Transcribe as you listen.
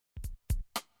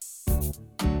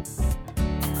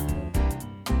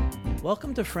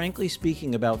Welcome to Frankly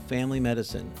Speaking About Family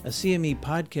Medicine, a CME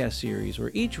podcast series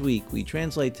where each week we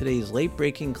translate today's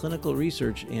late-breaking clinical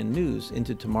research and news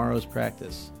into tomorrow's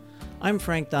practice. I'm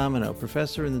Frank Domino,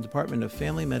 professor in the Department of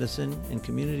Family Medicine and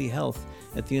Community Health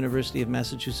at the University of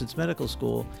Massachusetts Medical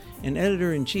School and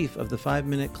editor-in-chief of the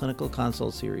 5-Minute Clinical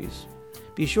Consult series.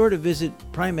 Be sure to visit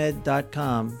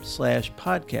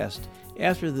primed.com/podcast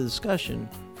after the discussion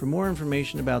for more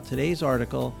information about today's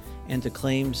article and to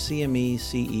claim CME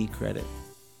CE credit.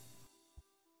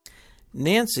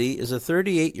 Nancy is a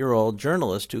 38-year-old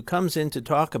journalist who comes in to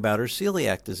talk about her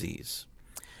celiac disease.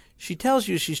 She tells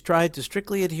you she's tried to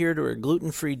strictly adhere to her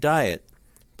gluten-free diet,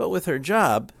 but with her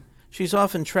job, she's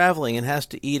often traveling and has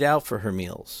to eat out for her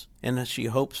meals, and she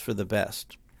hopes for the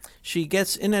best. She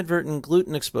gets inadvertent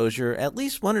gluten exposure at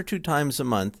least 1 or 2 times a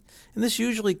month, and this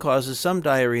usually causes some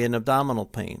diarrhea and abdominal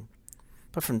pain.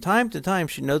 But from time to time,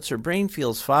 she notes her brain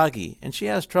feels foggy, and she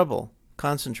has trouble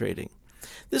concentrating.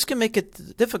 This can make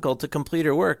it difficult to complete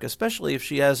her work, especially if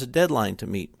she has a deadline to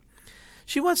meet.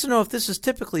 She wants to know if this is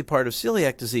typically part of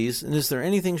celiac disease, and is there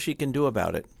anything she can do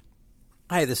about it?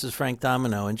 Hi, this is Frank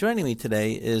Domino, and joining me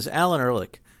today is Alan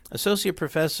Ehrlich, Associate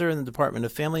Professor in the Department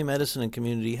of Family Medicine and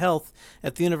Community Health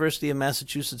at the University of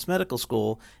Massachusetts Medical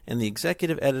School and the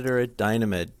Executive Editor at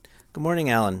Dynamed. Good morning,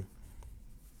 Alan.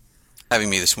 Having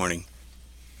me this morning.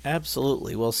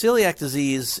 Absolutely. Well, celiac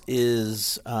disease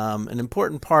is an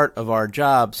important part of our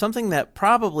job, something that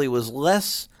probably was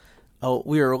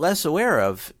we were less aware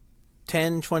of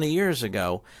 10, 20 years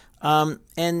ago.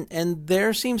 And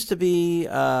there seems to be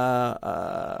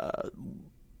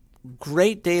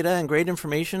great data and great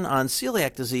information on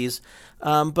celiac disease,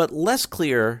 but less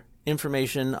clear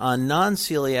information on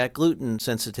non-celiac gluten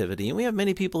sensitivity. And we have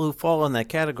many people who fall in that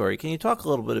category. Can you talk a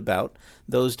little bit about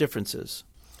those differences?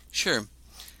 Sure.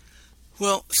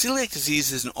 Well, celiac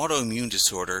disease is an autoimmune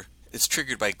disorder. It's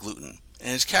triggered by gluten,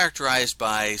 and it's characterized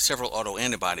by several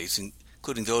autoantibodies,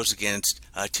 including those against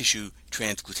tissue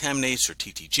transglutaminase, or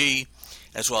TTG,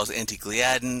 as well as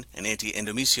anti-gliadin and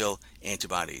anti-endomysial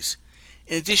antibodies.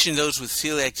 In addition, those with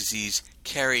celiac disease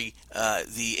carry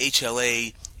the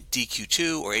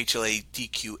HLA-DQ2 or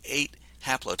HLA-DQ8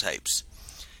 haplotypes.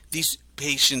 These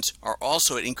patients are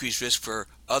also at increased risk for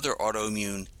other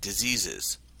autoimmune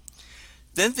diseases.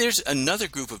 Then there's another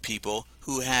group of people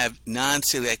who have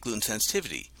non-celiac gluten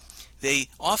sensitivity. They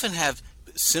often have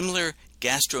similar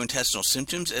gastrointestinal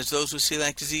symptoms as those with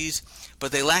celiac disease,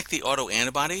 but they lack the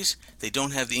autoantibodies, they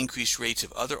don't have the increased rates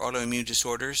of other autoimmune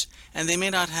disorders, and they may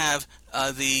not have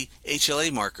the HLA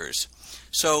markers.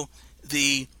 So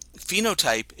the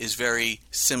phenotype is very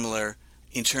similar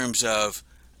in terms of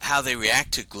how they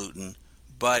react to gluten,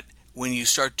 but when you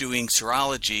start doing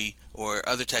serology or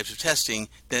other types of testing,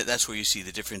 that's where you see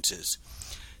the differences.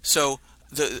 So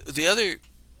the other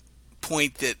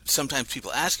point that sometimes people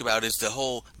ask about is the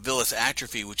whole villus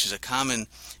atrophy, which is a common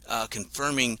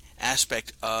confirming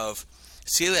aspect of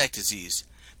celiac disease.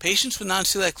 Patients with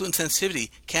non-celiac gluten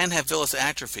sensitivity can have villus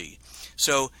atrophy.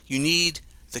 So you need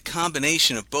the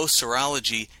combination of both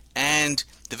serology and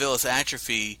the villus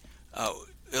atrophy.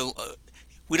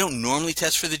 We don't normally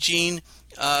test for the gene,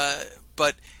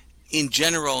 but in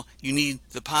general, you need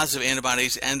the positive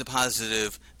antibodies and the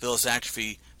positive villus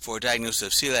atrophy for a diagnosis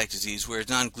of celiac disease, whereas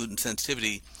non-gluten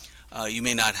sensitivity, you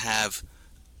may or may not have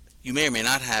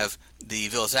the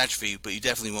villus atrophy, but you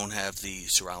definitely won't have the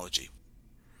serology.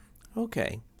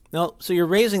 Okay. Now, so you're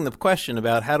raising the question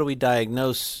about how do we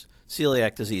diagnose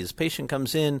celiac disease? Patient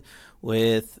comes in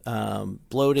with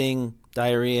bloating,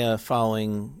 diarrhea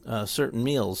following certain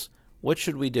meals. What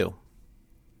should we do?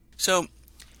 So,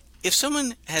 if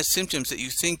someone has symptoms that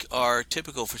you think are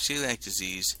typical for celiac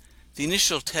disease, the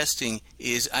initial testing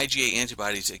is IgA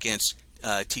antibodies against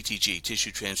TTG, tissue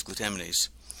transglutaminase.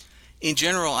 In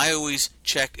general, I always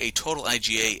check a total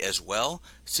IgA as well,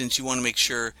 since you want to make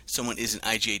sure someone isn't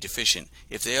IgA deficient.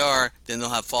 If they are, then they'll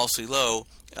have falsely low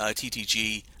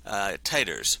TTG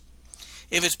titers.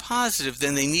 If it's positive,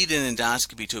 then they need an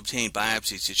endoscopy to obtain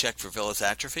biopsies to check for villus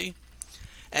atrophy.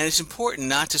 And it's important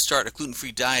not to start a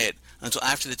gluten-free diet until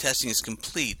after the testing is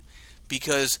complete,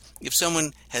 because if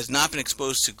someone has not been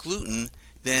exposed to gluten,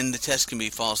 then the test can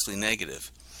be falsely negative.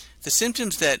 The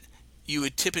symptoms that you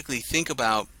would typically think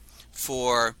about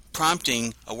for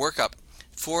prompting a workup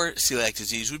for celiac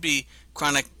disease would be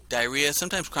chronic diarrhea,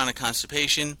 sometimes chronic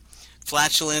constipation,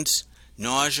 flatulence,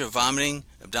 nausea, vomiting,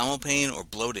 abdominal pain, or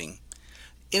bloating.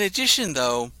 In addition,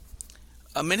 though,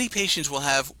 many patients will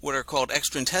have what are called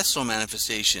extraintestinal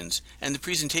manifestations, and the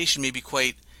presentation may be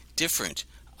quite different.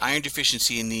 Iron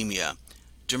deficiency anemia,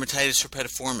 dermatitis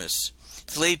herpetiformis,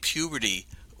 delayed puberty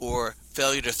or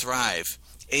failure to thrive,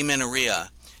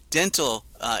 amenorrhea, dental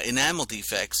enamel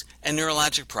defects, and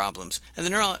neurologic problems. And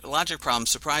the neurologic problems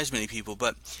surprise many people,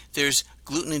 but there's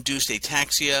gluten-induced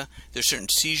ataxia, there's certain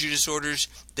seizure disorders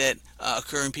that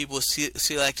occur in people with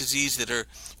celiac disease that are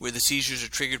where the seizures are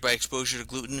triggered by exposure to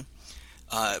gluten,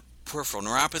 peripheral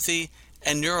neuropathy,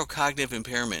 and neurocognitive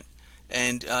impairment.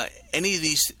 And any of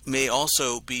these may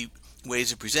also be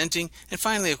ways of presenting. And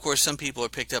finally, of course, some people are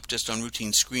picked up just on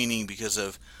routine screening because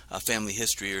of family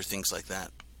history or things like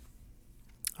that.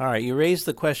 All right, you raised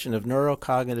the question of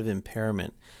neurocognitive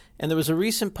impairment. And there was a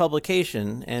recent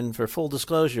publication, and for full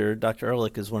disclosure, Dr.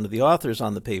 Ehrlich is one of the authors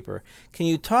on the paper. Can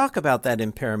you talk about that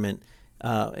impairment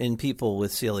in people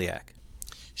with celiac?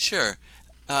 Sure.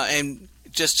 And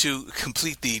just to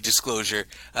complete the disclosure,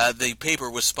 the paper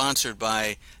was sponsored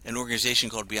by an organization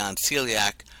called Beyond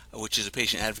Celiac, which is a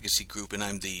patient advocacy group, and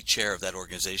I'm the chair of that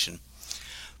organization.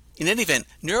 In any event,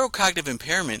 neurocognitive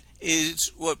impairment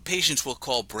is what patients will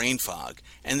call brain fog,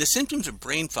 and the symptoms of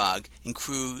brain fog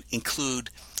include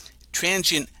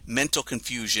transient mental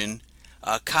confusion,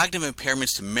 cognitive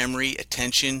impairments to memory,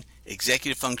 attention,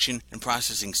 executive function, and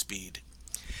processing speed.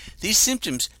 These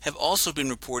symptoms have also been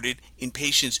reported in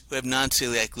patients who have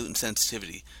non-celiac gluten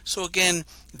sensitivity. So again,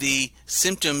 the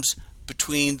symptoms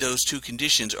between those two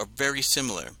conditions are very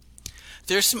similar.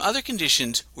 There are some other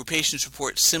conditions where patients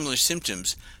report similar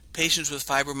symptoms. Patients with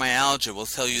fibromyalgia will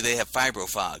tell you they have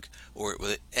fibrofog,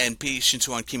 and patients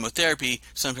who are on chemotherapy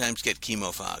sometimes get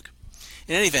chemofog.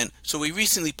 In any event, so we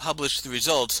recently published the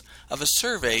results of a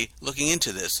survey looking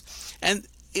into this, and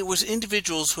it was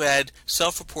individuals who had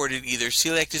self-reported either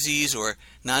celiac disease or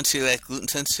non-celiac gluten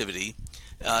sensitivity.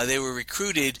 They were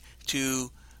recruited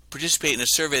to participate in a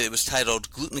survey that was titled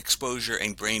Gluten Exposure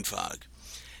and Brain Fog.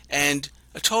 And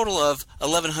a total of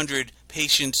 1,100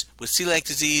 patients with celiac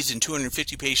disease and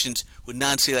 250 patients with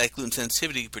non-celiac gluten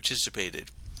sensitivity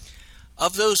participated.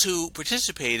 Of those who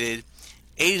participated,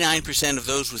 89% of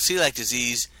those with celiac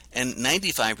disease and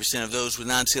 95% of those with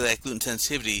non-celiac gluten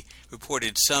sensitivity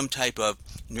reported some type of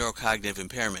neurocognitive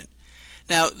impairment.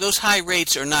 Now, those high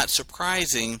rates are not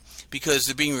surprising because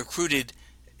they're being recruited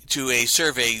to a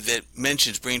survey that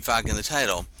mentions brain fog in the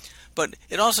title, but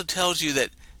it also tells you that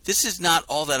this is not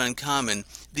all that uncommon.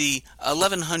 The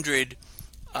 1,100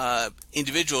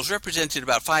 individuals represented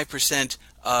about 5%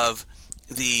 of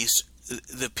the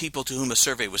people to whom a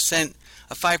survey was sent.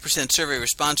 A 5% survey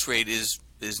response rate is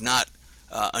not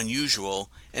unusual,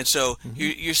 and so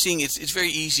you're seeing it's very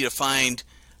easy to find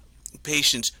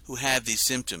patients who have these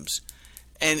symptoms.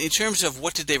 And in terms of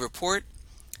what did they report,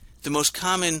 the most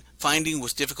common finding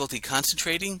was difficulty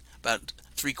concentrating. About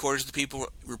 3/4 of the people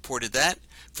reported that.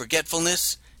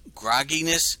 Forgetfulness,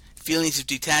 grogginess, feelings of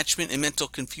detachment, and mental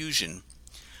confusion.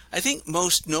 I think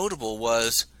most notable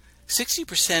was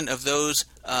 60% of those,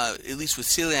 at least with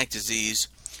celiac disease,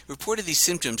 reported these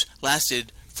symptoms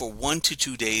lasted for 1 to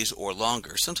 2 days or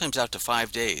longer, sometimes out to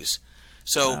 5 days.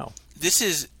 So wow. This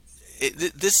is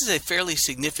a fairly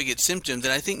significant symptom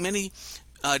that I think many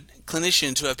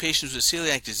clinicians who have patients with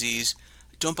celiac disease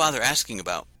don't bother asking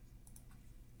about.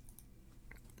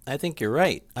 I think you're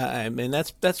right. I mean,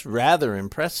 that's rather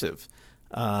impressive.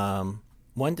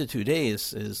 1 to 2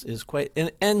 days is quite,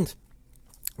 and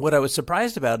what I was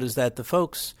surprised about is that the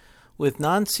folks with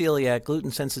non-celiac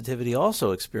gluten sensitivity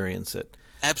also experience it.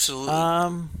 Absolutely.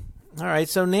 All right,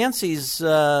 so Nancy's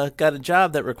got a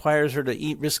job that requires her to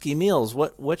eat risky meals.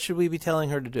 What should we be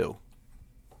telling her to do?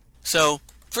 So,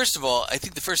 first of all, I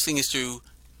think the first thing is to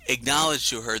acknowledge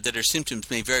to her that her symptoms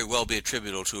may very well be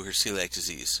attributable to her celiac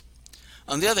disease.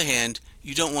 On the other hand,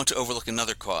 you don't want to overlook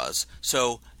another cause.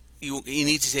 So you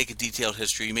need to take a detailed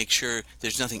history, make sure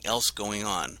there's nothing else going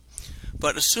on.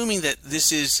 But assuming that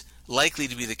this is likely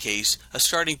to be the case, a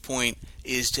starting point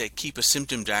is to keep a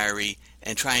symptom diary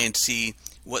and try and see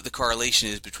what the correlation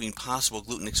is between possible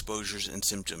gluten exposures and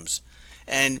symptoms.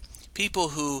 And people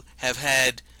who have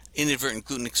had inadvertent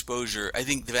gluten exposure, I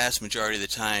think the vast majority of the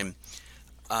time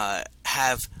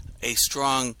have a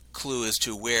strong clue as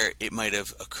to where it might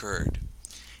have occurred.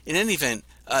 In any event,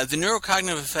 the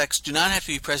neurocognitive effects do not have to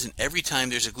be present every time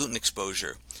there's a gluten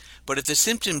exposure. But if the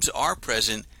symptoms are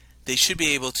present, they should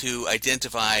be able to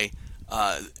identify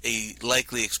a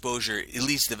likely exposure at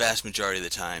least the vast majority of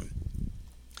the time.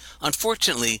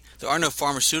 Unfortunately, there are no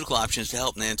pharmaceutical options to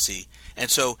help Nancy,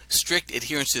 and so strict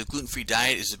adherence to the gluten-free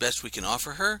diet is the best we can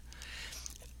offer her.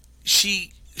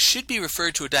 She should be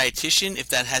referred to a dietitian if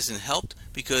that hasn't helped,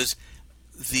 because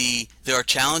there are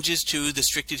challenges to the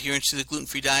strict adherence to the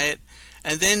gluten-free diet.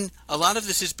 And then a lot of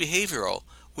this is behavioral,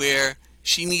 where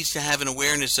she needs to have an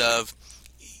awareness of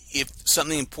if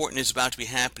something important is about to be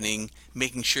happening,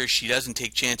 making sure she doesn't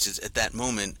take chances at that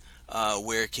moment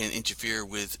where it can interfere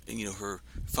with her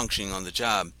functioning on the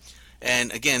job.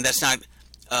 And again, that's not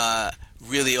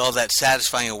really all that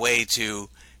satisfying a way to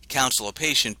counsel a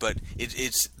patient, but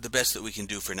it's the best that we can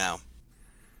do for now.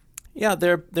 Yeah,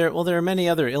 there are many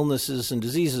other illnesses and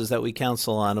diseases that we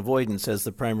counsel on avoidance as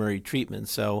the primary treatment.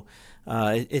 So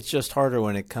it's just harder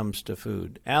when it comes to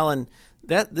food. Alan,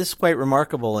 this is quite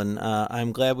remarkable, and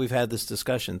I'm glad we've had this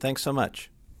discussion. Thanks so much.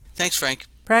 Thanks, Frank.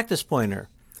 Practice pointer.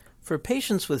 For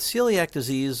patients with celiac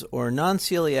disease or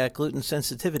non-celiac gluten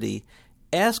sensitivity,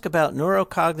 ask about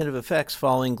neurocognitive effects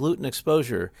following gluten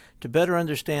exposure to better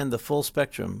understand the full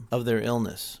spectrum of their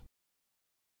illness.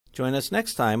 Join us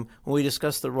next time when we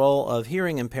discuss the role of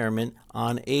hearing impairment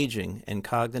on aging and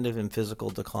cognitive and physical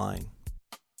decline.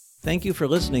 Thank you for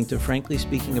listening to Frankly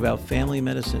Speaking About Family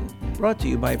Medicine, brought to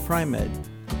you by Pri-Med.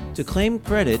 To claim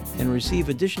credit and receive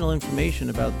additional information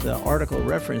about the article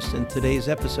referenced in today's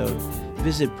episode,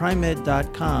 visit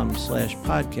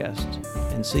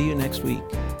primed.com/podcast, and see you next week.